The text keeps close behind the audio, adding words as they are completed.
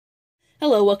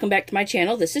Hello, welcome back to my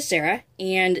channel. This is Sarah,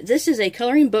 and this is a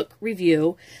coloring book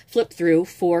review flip through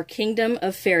for Kingdom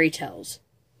of Fairy Tales.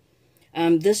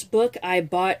 This book I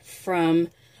bought from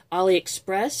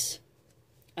AliExpress,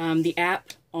 the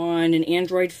app on an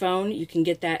Android phone. You can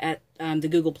get that at the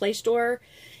Google Play Store,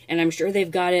 and I'm sure they've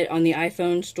got it on the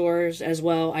iPhone stores as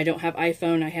well. I don't have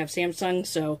iPhone, I have Samsung,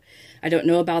 so I don't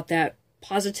know about that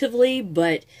positively,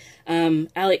 but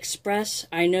AliExpress,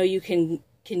 I know you can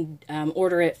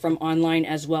order it from online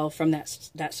as well from that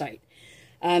site.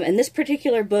 And this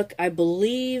particular book, I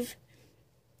believe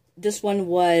this one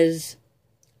was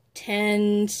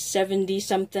 $10.70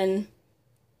 something,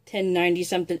 $10.90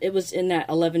 something. It was in that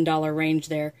 $11 range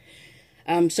there.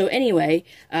 So anyway,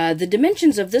 the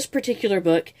dimensions of this particular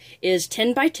book is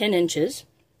 10 by 10 inches.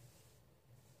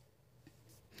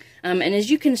 And as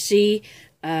you can see,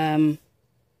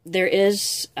 there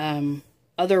is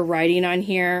other writing on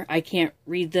here. I can't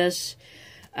read this.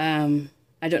 I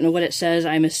don't know what it says.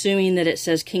 I'm assuming that it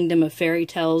says Kingdom of Fairy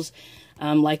Tales,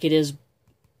 like it is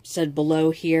said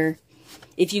below here.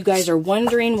 If you guys are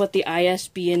wondering what the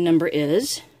ISBN number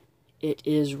is, it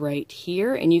is right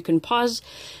here, and you can pause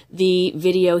the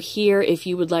video here if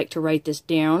you would like to write this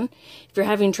down. If you're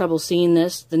having trouble seeing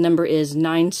this, the number is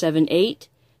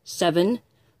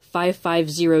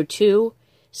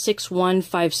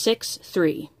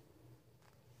 978-75502-61563.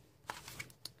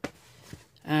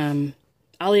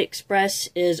 AliExpress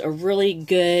is a really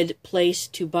good place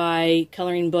to buy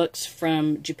coloring books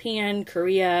from Japan,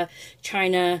 Korea,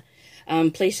 China,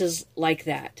 places like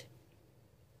that.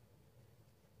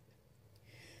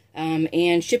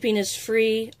 And shipping is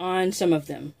free on some of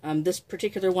them. This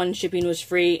particular one, shipping was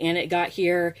free, and it got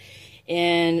here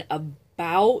in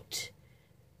about,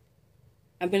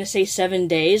 I'm going to say 7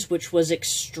 days, which was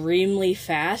extremely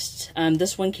fast.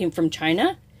 This one came from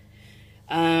China.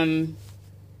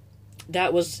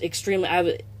 That was extremely,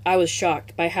 I was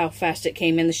shocked by how fast it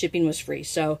came in. The shipping was free.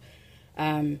 So,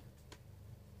 I've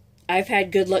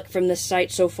had good luck from this site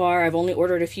so far. I've only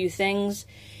ordered a few things,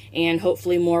 and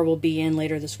hopefully more will be in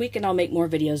later this week, and I'll make more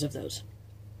videos of those.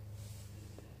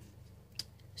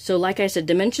 So like I said,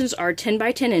 dimensions are 10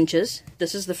 by 10 inches.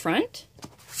 This is the front.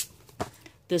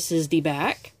 This is the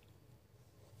back.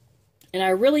 And I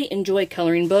really enjoy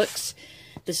coloring books.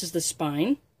 This is the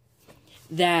spine,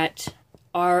 that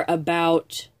are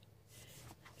about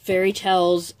fairy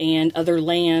tales and other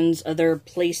lands, other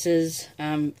places,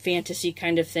 fantasy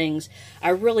kind of things. I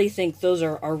really think those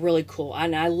are really cool.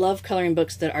 And I love coloring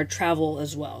books that are travel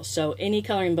as well. So any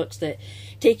coloring books that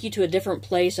take you to a different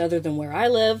place other than where I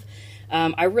live,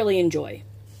 I really enjoy.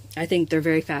 I think they're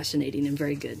very fascinating and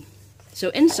very good. So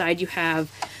inside you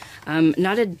have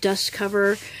not a dust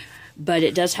cover, but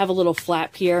it does have a little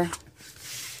flap here.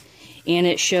 And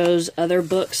it shows other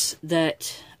books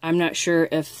that I'm not sure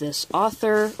if this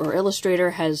author or illustrator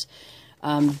has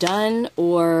done,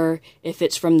 or if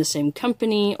it's from the same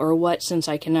company or what, since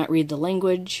I cannot read the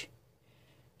language.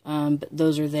 But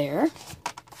those are there.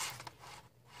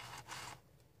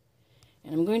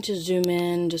 And I'm going to zoom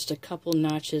in just a couple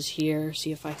notches here,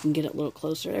 see if I can get it a little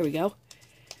closer. There we go.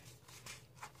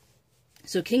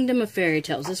 So Kingdom of Fairy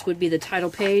Tales, this would be the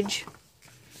title page.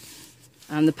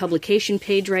 The publication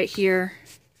page right here.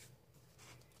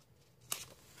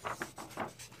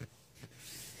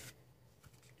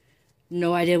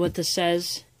 No idea what this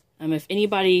says. If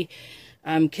anybody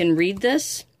can read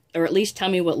this, or at least tell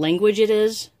me what language it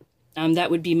is, that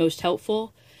would be most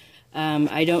helpful.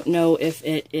 I don't know if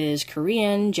it is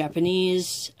Korean,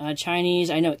 Japanese, Chinese.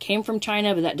 I know it came from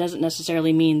China, but that doesn't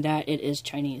necessarily mean that it is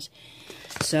Chinese.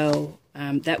 So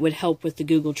that would help with the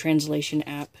Google Translation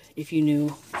app if you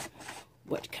knew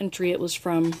what country it was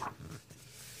from.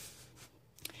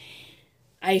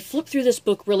 I flipped through this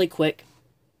book really quick,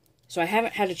 so I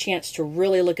haven't had a chance to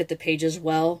really look at the pages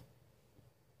well.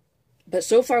 But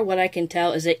so far what I can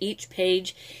tell is that each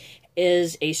page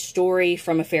is a story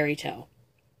from a fairy tale.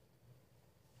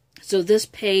 So this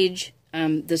page,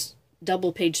 this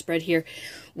double page spread here,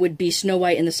 would be Snow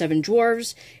White and the Seven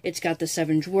Dwarves. It's got the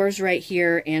Seven Dwarves right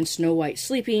here and Snow White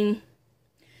sleeping.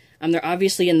 They're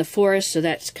obviously in the forest, so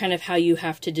that's kind of how you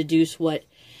have to deduce what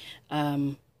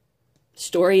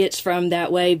story it's from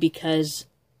that way, because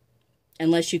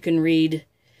unless you can read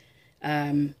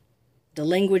the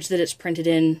language that it's printed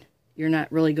in, you're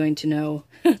not really going to know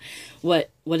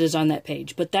what is on that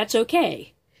page. But that's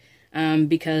okay,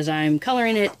 because I'm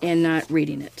coloring it and not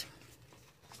reading it.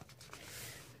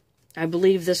 I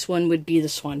believe this one would be the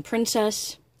Swan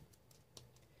Princess.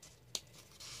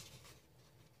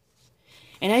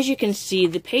 And as you can see,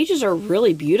 the pages are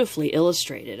really beautifully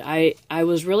illustrated. I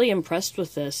was really impressed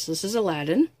with this. This is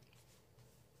Aladdin.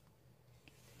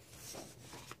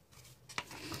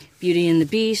 Beauty and the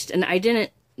Beast. And I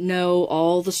didn't know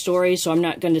all the stories, so I'm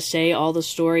not going to say all the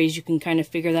stories. You can kind of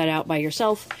figure that out by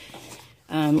yourself.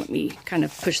 Let me kind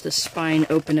of push the spine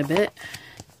open a bit.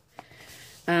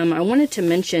 I wanted to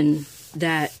mention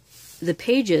that the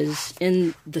pages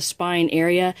in the spine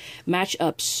area match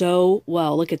up so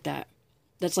well. Look at that.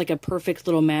 That's like a perfect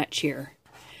little match here.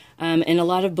 And a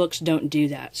lot of books don't do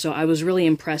that. So I was really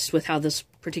impressed with how this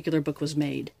particular book was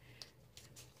made.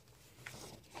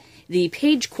 The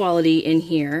page quality in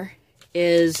here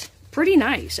is pretty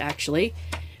nice, actually.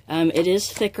 It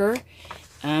is thicker.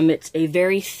 It's a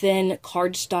very thin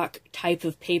cardstock type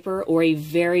of paper, or a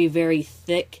very, very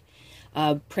thick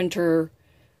printer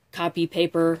copy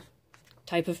paper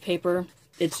type of paper.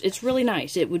 It's really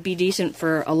nice. It would be decent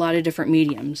for a lot of different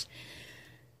mediums.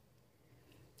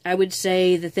 I would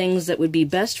say the things that would be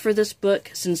best for this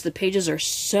book, since the pages are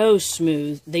so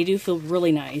smooth, they do feel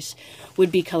really nice,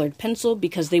 would be colored pencil,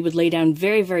 because they would lay down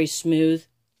very, very smooth.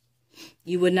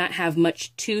 You would not have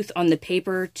much tooth on the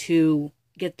paper to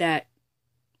get that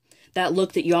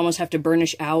look that you almost have to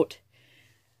burnish out.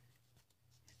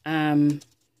 Other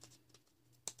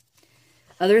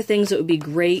things that would be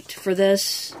great for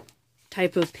this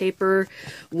type of paper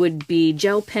would be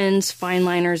gel pens, fine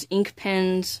liners, ink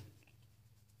pens.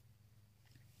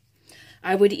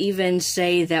 I would even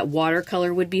say that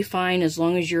watercolor would be fine, as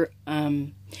long as you're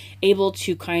able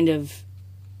to kind of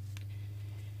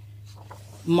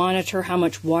monitor how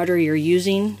much water you're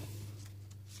using.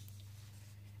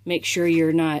 Make sure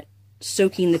you're not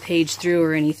soaking the page through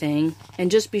or anything, and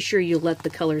just be sure you let the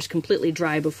colors completely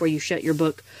dry before you shut your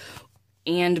book,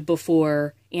 and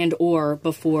before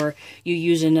you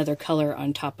use another color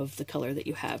on top of the color that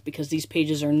you have, because these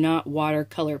pages are not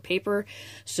watercolor paper.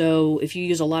 So if you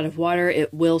use a lot of water,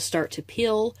 it will start to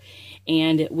peel,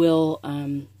 and it will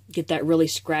get that really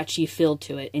scratchy feel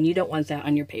to it, and you don't want that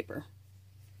on your paper.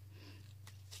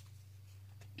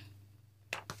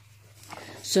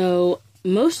 So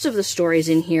most of the stories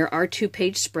in here are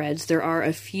 2-page spreads. There are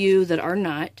a few that are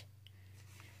not,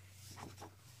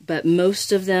 but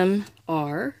most of them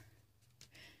are.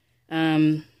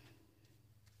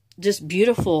 Just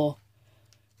beautiful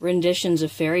renditions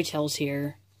of fairy tales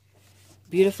here.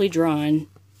 Beautifully drawn.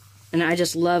 And I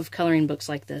just love coloring books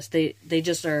like this. They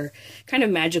just are kind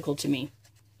of magical to me.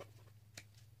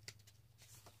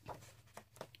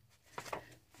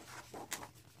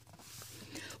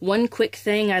 One quick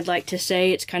thing I'd like to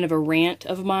say, it's kind of a rant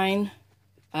of mine.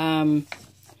 And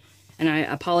I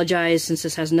apologize since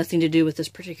this has nothing to do with this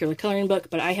particular coloring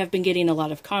book, but I have been getting a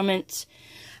lot of comments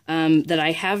that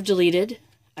I have deleted.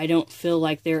 I don't feel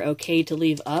like they're okay to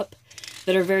leave up,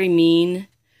 that are very mean.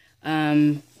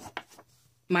 My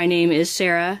name is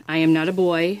Sarah. I am not a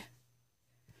boy.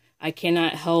 I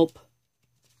cannot help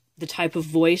the type of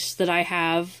voice that I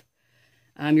have.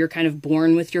 You're kind of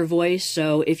born with your voice,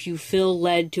 so if you feel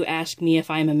led to ask me if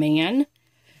I'm a man,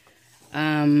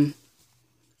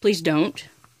 please don't.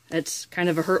 That's kind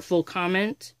of a hurtful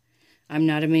comment. I'm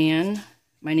not a man.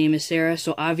 My name is Sarah,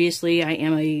 so obviously I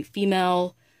am a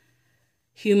female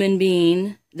human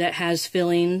being that has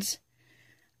feelings.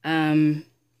 And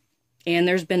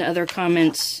there's been other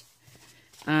comments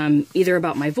either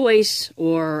about my voice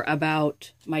or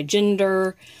about my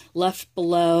gender left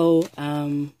below.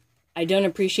 I don't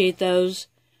appreciate those,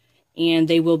 and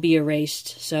they will be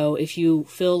erased. So if you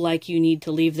feel like you need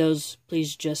to leave those,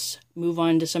 please just move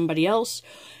on to somebody else,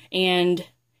 and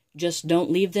just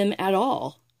don't leave them at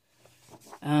all.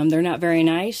 They're not very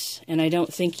nice, and I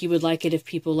don't think you would like it if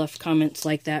people left comments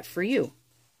like that for you.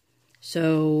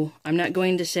 So I'm not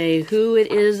going to say who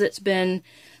it is that's been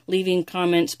leaving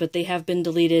comments, but they have been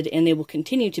deleted, and they will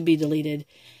continue to be deleted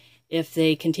if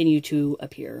they continue to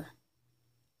appear.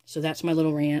 So that's my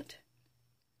little rant.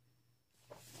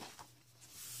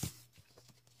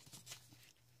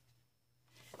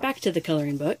 Back to the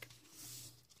coloring book.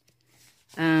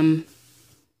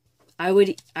 I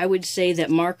would say that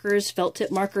markers, felt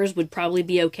tip markers, would probably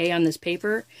be okay on this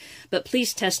paper, but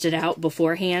please test it out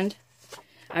beforehand.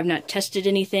 I've not tested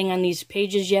anything on these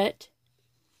pages yet.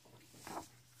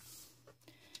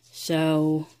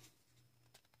 So,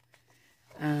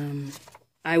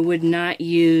 I would not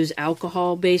use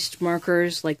alcohol-based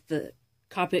markers like the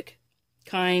Copic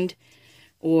kind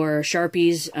or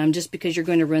Sharpies, just because you're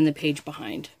going to run the page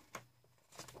behind.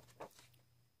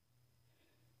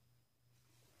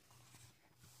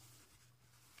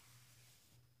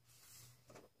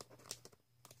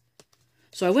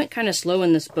 So I went kind of slow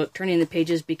in this book, turning the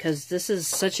pages, because this is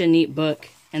such a neat book,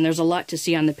 and there's a lot to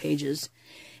see on the pages.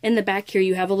 In the back here,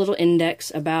 you have a little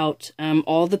index about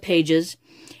all the pages,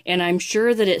 and I'm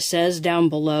sure that it says down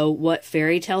below what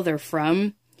fairy tale they're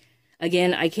from.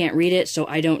 Again, I can't read it, so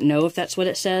I don't know if that's what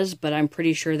it says, but I'm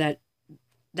pretty sure that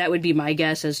would be my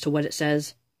guess as to what it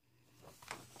says.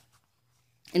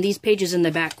 And these pages in the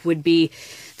back would be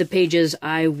the pages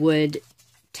I would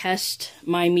test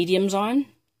my mediums on.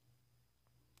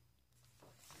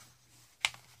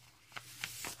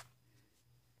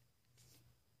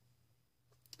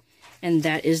 And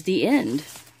that is the end.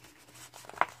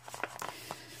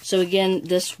 So again,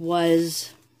 this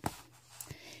was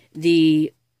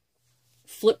the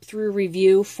flip-through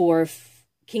review for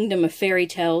Kingdom of Fairy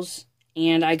Tales,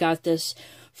 and I got this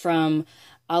from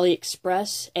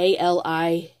AliExpress,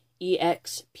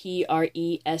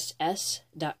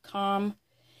 AliExpress.com.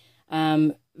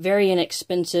 Very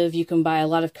inexpensive. You can buy a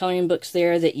lot of coloring books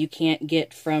there that you can't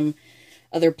get from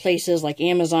other places like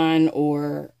Amazon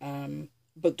or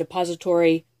Book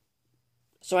Depository.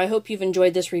 So I hope you've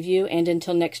enjoyed this review, and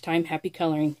until next time, happy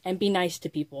coloring, and be nice to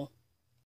people.